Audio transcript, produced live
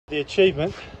The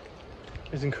achievement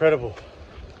is incredible.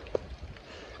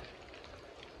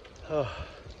 Oh,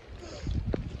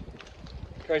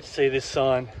 great to see this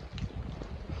sign.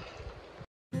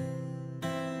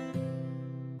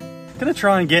 Gonna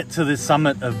try and get to the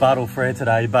summit of Bartle Frere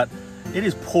today, but it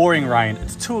is pouring rain.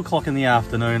 It's 2 o'clock in the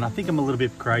afternoon. I think I'm a little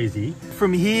bit crazy.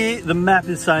 From here, the map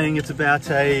is saying it's about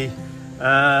a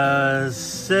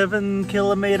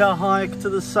 7-kilometer hike to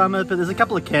the summit, but there's a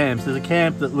couple of camps. There's a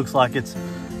camp that looks like it's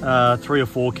 3 or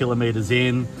 4 kilometers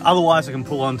in. Otherwise, I can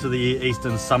pull onto the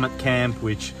Eastern Summit camp,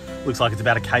 which looks like it's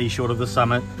about a K short of the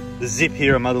summit. The zip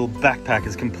here on my little backpack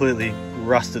is completely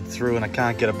rusted through and I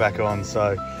can't get it back on,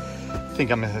 so I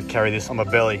think I'm gonna carry this on my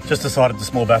belly. Just decided the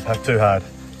small backpack too hard.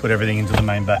 Put everything into the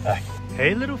main backpack.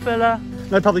 Hey little fella.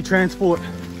 No public transport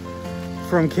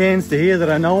from Cairns to here that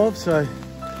I know of, so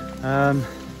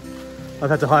I've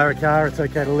had to hire a car. It's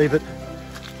okay to leave it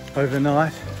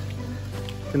overnight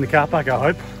in the car park, I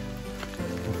hope.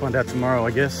 We'll find out tomorrow,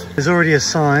 I guess. There's already a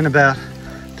sign about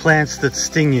plants that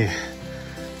sting you.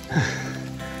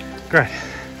 Great.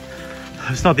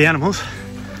 It's not the animals.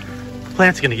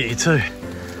 Plants are gonna get you too.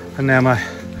 And now my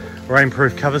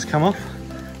rainproof cover's come off.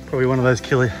 Probably one of those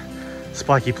killer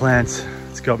spiky plants.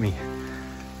 It's got me.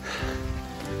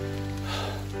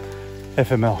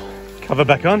 FML. Cover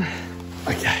back on.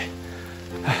 Okay.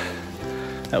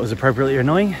 That was appropriately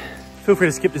annoying. Feel free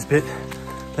to skip this bit,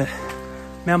 but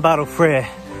Mt Bartle Frere,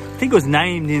 I think it was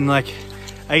named in like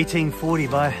 1840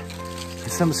 by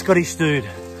some Scottish dude.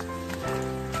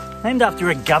 Named after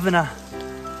a governor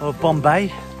of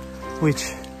Bombay,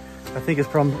 which I think is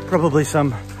probably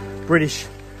some British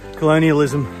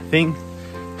colonialism thing.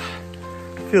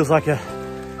 Feels like a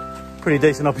pretty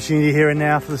decent opportunity here and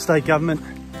now for the state government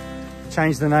to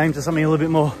change the name to something a little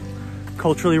bit more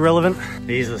culturally relevant.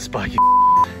 These are the spiky.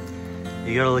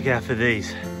 You gotta look out for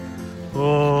these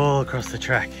all across the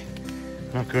track.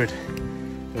 Not good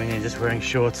when you're just wearing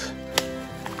shorts.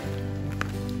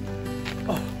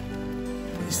 Oh,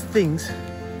 these things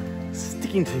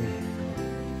sticking to me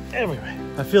everywhere.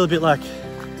 I feel a bit like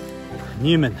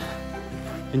Newman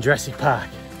in Jurassic Park,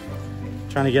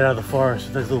 trying to get out of the forest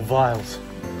with those little vials.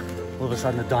 All of a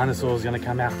sudden a dinosaur is gonna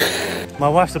come out. My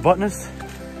wife's a botanist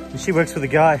and she works with a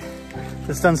guy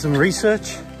that's done some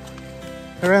research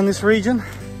around this region.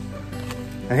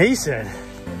 And he said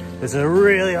there's a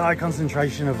really high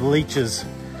concentration of leeches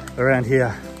around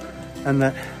here and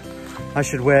that I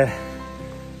should wear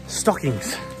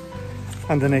stockings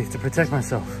underneath to protect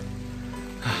myself.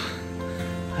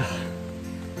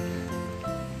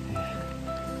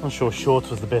 Not sure shorts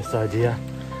was the best idea,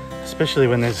 especially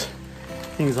when there's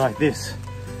things like this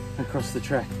across the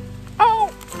track.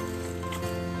 Oh!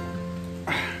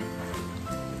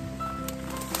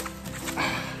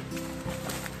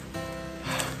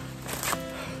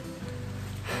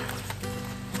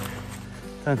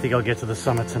 Don't think I'll get to the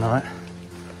summit tonight.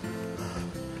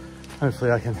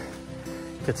 Hopefully I can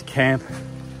get to camp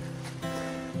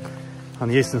on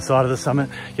the eastern side of the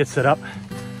summit, get set up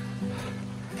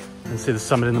and see the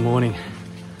summit in the morning.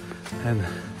 And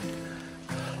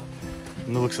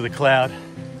from the looks of the cloud,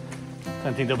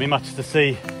 don't think there'll be much to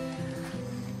see.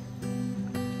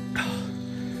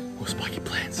 More spiky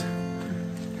plants.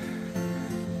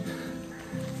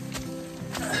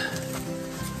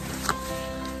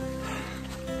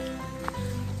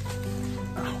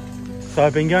 So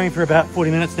I've been going for about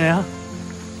 40 minutes now,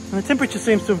 and the temperature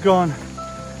seems to have gone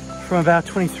from about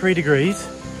 23 degrees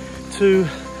to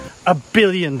 1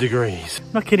 billion degrees.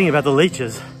 I'm not kidding about the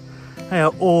leeches. They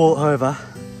are all over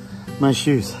my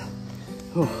shoes.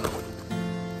 Oh,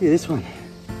 yeah, this one.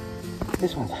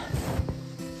 This one.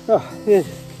 Oh, yeah,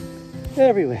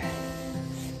 everywhere.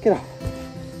 Get up.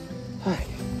 Right.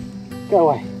 Go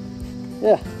away.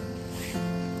 Yeah.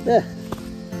 Yeah.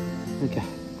 Okay.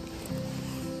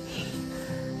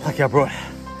 Lucky I brought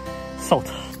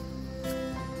salt.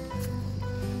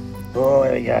 Oh,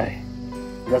 there we go.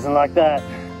 He doesn't like that.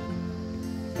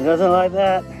 He doesn't like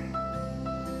that.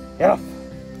 Get off.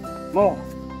 More.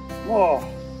 More.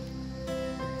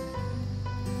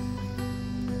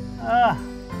 Ah.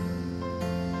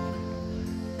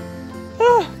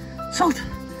 Ah. Salt.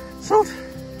 Salt.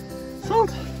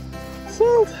 Salt.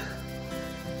 Salt.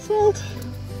 Salt.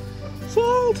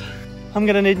 Salt. I'm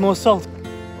gonna need more salt.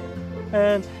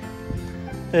 And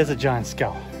there's a giant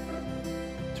skull.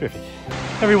 Terrific.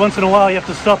 Every once in a while you have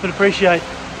to stop and appreciate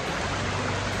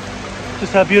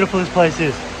just how beautiful this place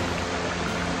is.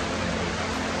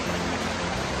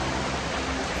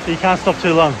 But you can't stop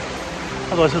too long,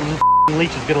 otherwise little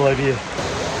leeches get all over you.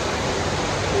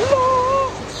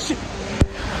 Oh, shit.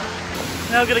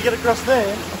 Now I've got to get across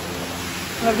there,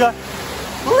 and I've got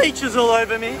leeches all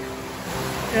over me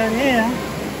down here.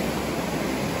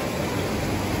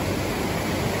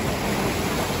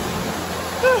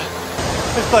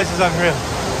 This place is unreal.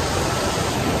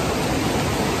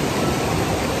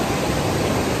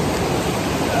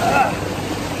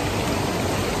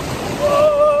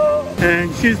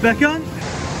 And shoes back on.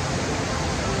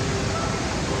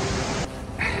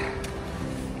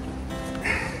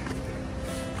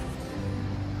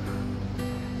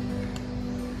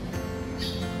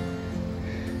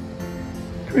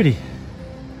 Pretty.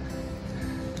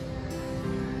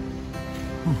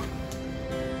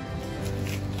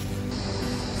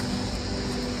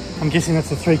 I'm guessing that's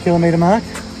the 3 kilometer mark,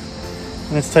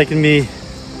 and it's taken me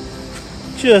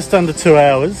just under 2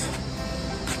 hours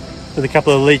with a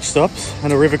couple of leech stops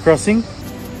and a river crossing.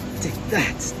 Take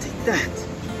that, take that.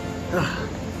 Oh,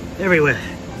 everywhere.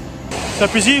 So I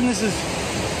presume this is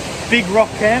Big Rock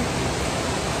Camp.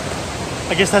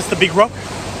 I guess that's the Big Rock.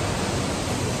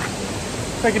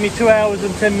 It's taken me 2 hours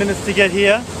and 10 minutes to get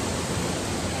here.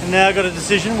 And now I've got a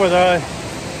decision whether I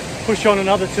push on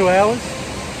another 2 hours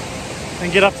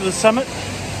and get up to the summit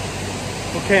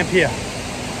or camp here.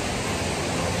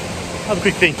 Have a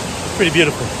quick think. It's pretty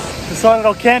beautiful. Decided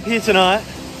I'll camp here tonight.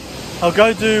 I'll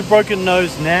go do Broken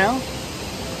Nose now,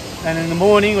 and in the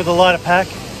morning with a lighter pack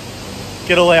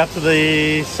get all the way up to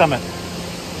the summit.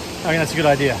 I think that's a good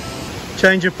idea.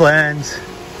 Change of plans.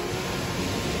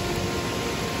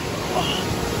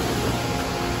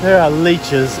 Oh, there are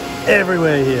leeches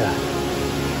everywhere here.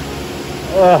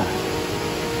 Oh.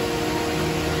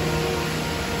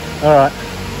 All right,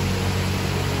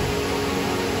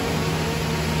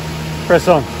 press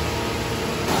on.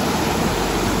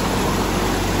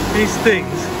 These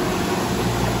things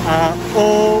are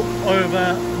all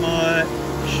over my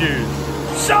shoes.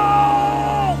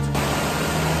 Salt!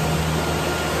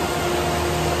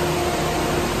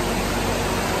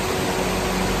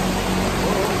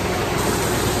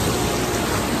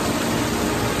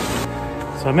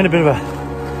 So I'm in a bit of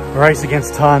a race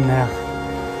against time now.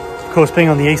 Of course, being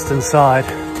on the eastern side,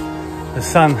 the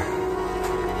sun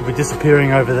will be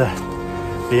disappearing over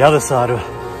the other side of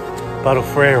Bartle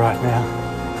Frere right now.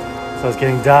 So it's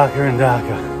getting darker and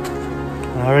darker.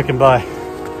 And I reckon by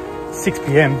 6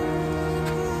 p.m,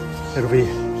 it'll be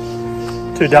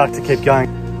too dark to keep going.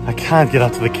 I can't get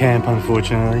up to the camp,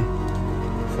 unfortunately.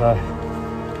 So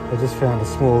I just found a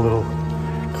small little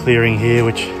clearing here,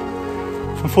 which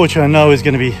unfortunately I know is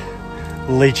going to be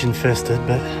leech infested,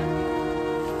 but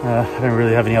I don't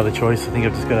really have any other choice. I think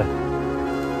I've just got to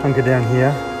hunker down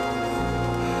here.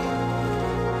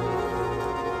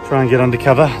 Try and get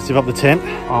undercover, zip up the tent.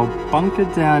 I'll bunker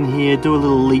down here, do a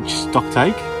little leech stock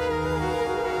take.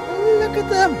 Look at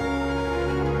them!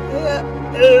 They're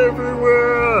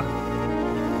everywhere!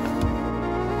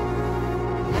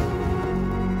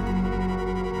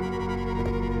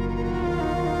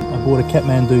 I bought a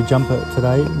Kathmandu jumper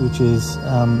today, which is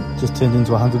just turned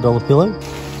into a $100 pillow.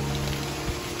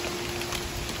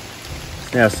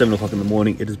 It's now 7 o'clock in the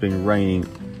morning. It has been raining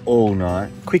all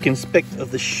night. Quick inspect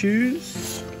of the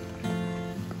shoes.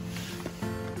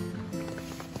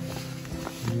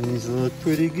 These look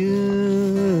pretty good.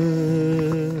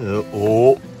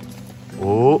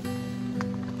 Oh,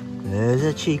 there's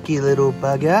a cheeky little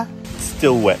bugger. It's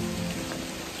still wet.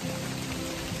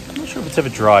 I'm not sure if it's ever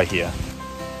dry here.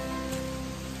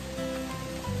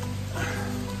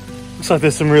 Looks like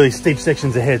there's some really steep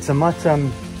sections ahead, so I might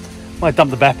dump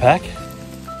the backpack.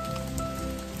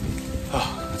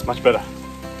 Oh, that's much better.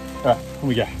 All right, here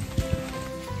we go.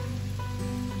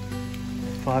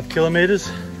 5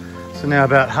 kilometers. So now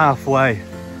about halfway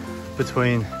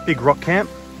between Big Rock Camp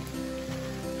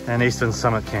and Eastern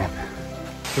Summit Camp.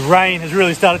 The rain has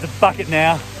really started to bucket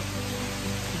now.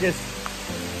 I guess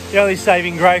the only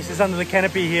saving grace is under the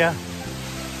canopy here.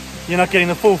 You're not getting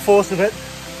the full force of it.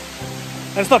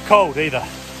 And it's not cold either.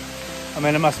 I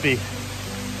mean, it must be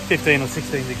 15 or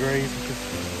 16 degrees, which is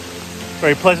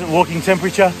very pleasant walking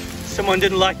temperature. Someone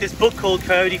didn't like this book called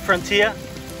Coyote Frontier.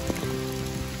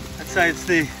 I'd say it's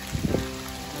the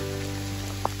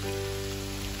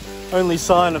only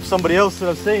sign of somebody else that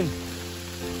I've seen.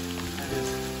 That is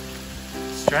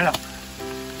straight up.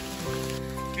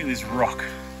 Look at this rock.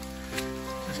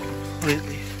 Just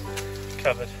completely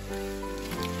covered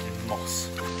in moss.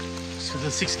 So the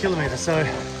 6 kilometers. So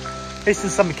Eastern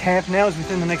Summit Camp now is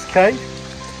within the next cave.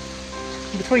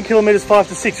 Between kilometers 5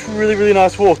 to 6, really, really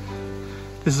nice walk.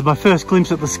 This is my first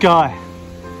glimpse at the sky.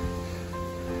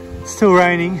 It's still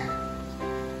raining.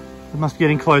 It must be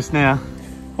getting close now.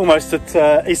 Almost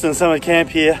at Eastern Summit Camp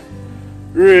here.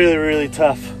 Really, really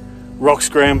tough rock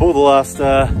scramble. The last,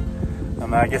 I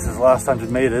guess it's the last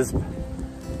 100 meters.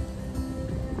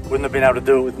 Wouldn't have been able to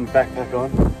do it with my backpack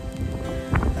on.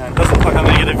 And it doesn't look like I'm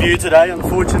going to get a view today,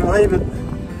 unfortunately, but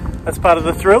that's part of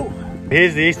the thrill.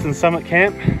 Here's the Eastern Summit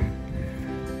camp.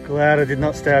 Glad I did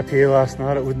not stay up here last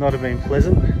night. It would not have been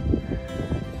pleasant.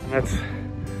 And that's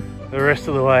the rest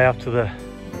of the way up to the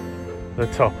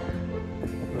top.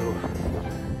 Little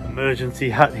emergency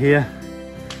hut here.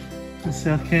 The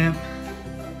South Camp.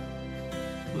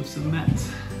 With some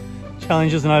mats.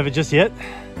 Challenge isn't over just yet.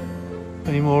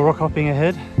 Any more rock hopping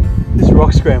ahead. This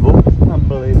rock scramble,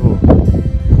 unbelievable.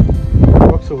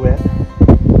 Rocks are wet.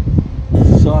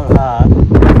 It's so hard.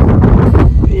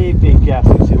 Big gaps.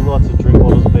 You can see lots of drink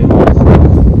bottles being lost.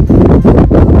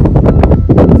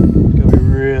 Gotta be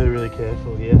really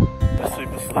careful here. It's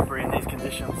super slippery in these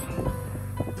conditions.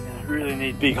 You really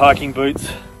need big hiking boots.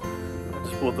 I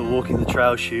just bought the walking the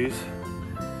trail shoes.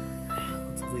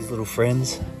 Lots of these little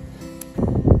friends.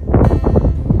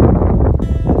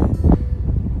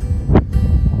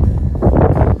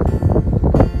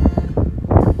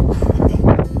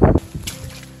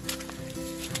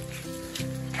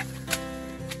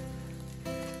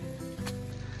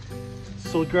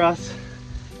 Solid grass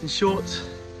and shorts.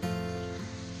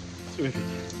 Terrific.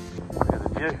 Look at the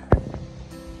view.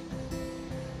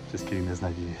 Just kidding, there's no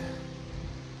view.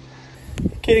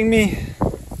 You're kidding me?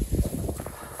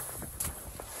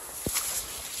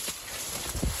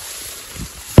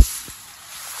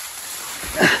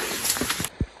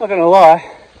 Not gonna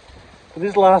lie, for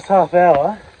this last half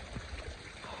hour,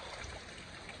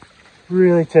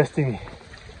 really testing me.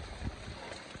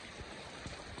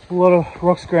 A lot of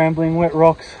rock scrambling, wet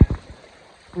rocks,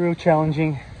 real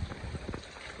challenging.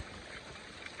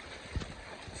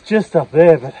 It's just up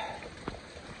there, but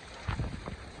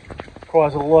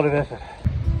requires a lot of effort.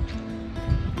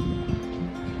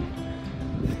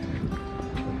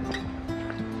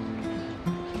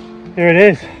 Here it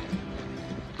is.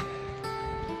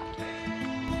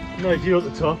 No view at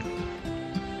the top.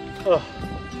 Oh,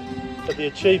 but the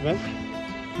achievement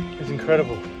is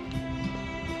incredible.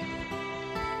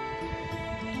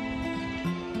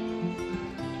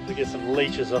 To get some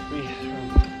leeches off me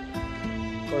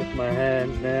from both my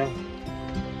hands now.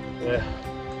 Yeah,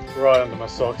 right under my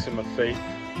socks and my feet.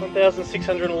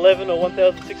 1,611 or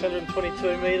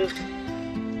 1,622 meters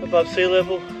above sea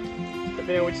level,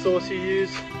 depending on which source you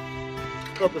use.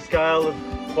 Not the scale of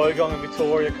Bogong and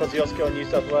Victoria, Kosciuszko and New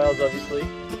South Wales, obviously,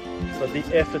 but the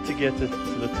effort to get to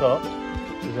the top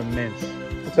is immense.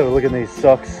 Let's have a look at these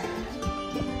socks.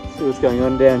 See what's going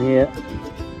on down here.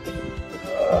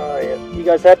 You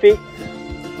guys happy?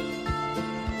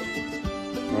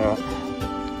 Alright,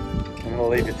 I'm gonna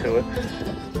leave you to it.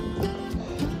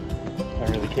 I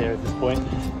don't really care at this point.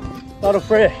 Bartle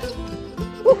Frere.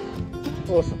 Woo!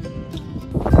 Awesome.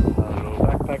 Hello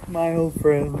backpack, my old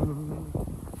friend.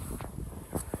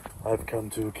 I've come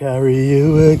to carry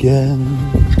you again.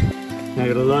 Now I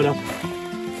gotta load up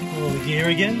all the gear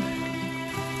again.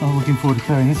 I'm looking forward to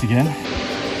carrying this again.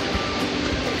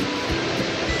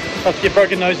 Have to get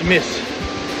broken nose and miss.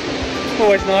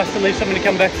 Always nice to leave something to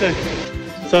come back to.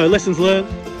 So lessons learned.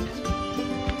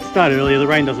 Start earlier, the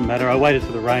rain doesn't matter. I waited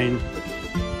for the rain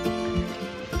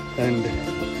and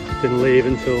didn't leave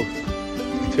until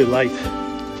it's too late.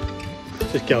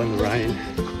 Just go in the rain.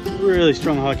 Really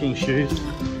strong hiking shoes.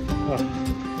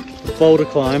 The boulder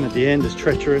climb at the end is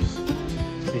treacherous.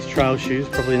 These trail shoes,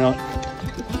 probably not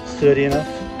sturdy enough.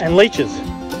 And leeches.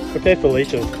 Prepare for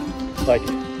leeches. Like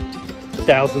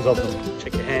thousands of them.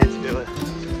 Check your hands, if you ever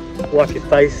wipe your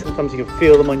face. Sometimes you can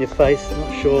feel them on your face, I'm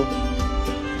not sure.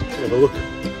 Should have a look.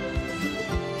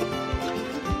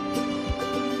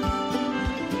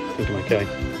 I think I'm okay.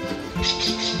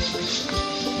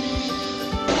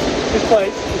 This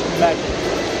place is magic.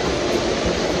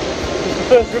 It's the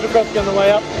first river crossing on the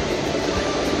way up.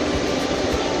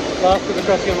 Last river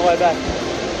crossing on the way back.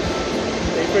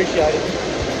 They appreciate it.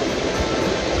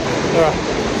 Alright.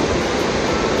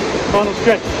 Final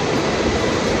stretch.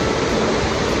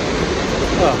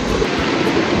 Oh.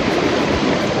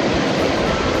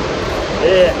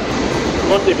 Yeah, a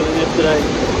lot deeper than yesterday.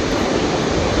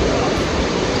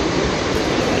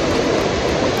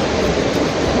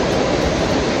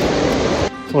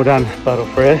 Well done, Bartle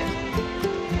Frere.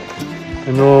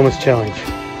 Enormous challenge. Would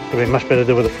have been much better to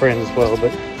do with a friend as well,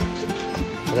 but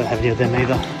I don't have any of them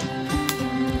either.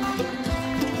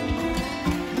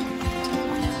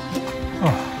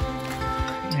 Oh,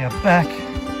 we are back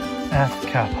at the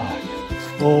car park.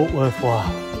 All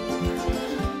worthwhile.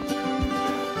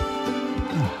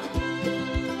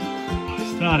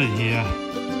 I started here,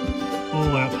 all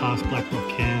the way up past Black Rock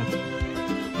Camp,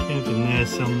 camped in there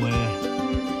somewhere,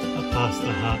 up past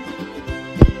the hut,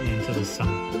 and into the sun.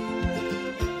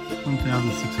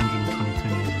 1,622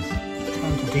 metres.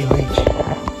 Time to de-leech.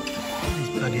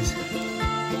 These buggers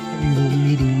having a little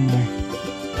meeting in my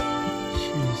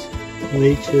shoes.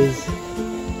 Leeches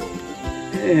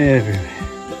everywhere.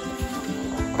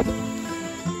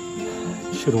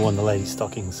 Should have worn the ladies'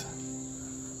 stockings.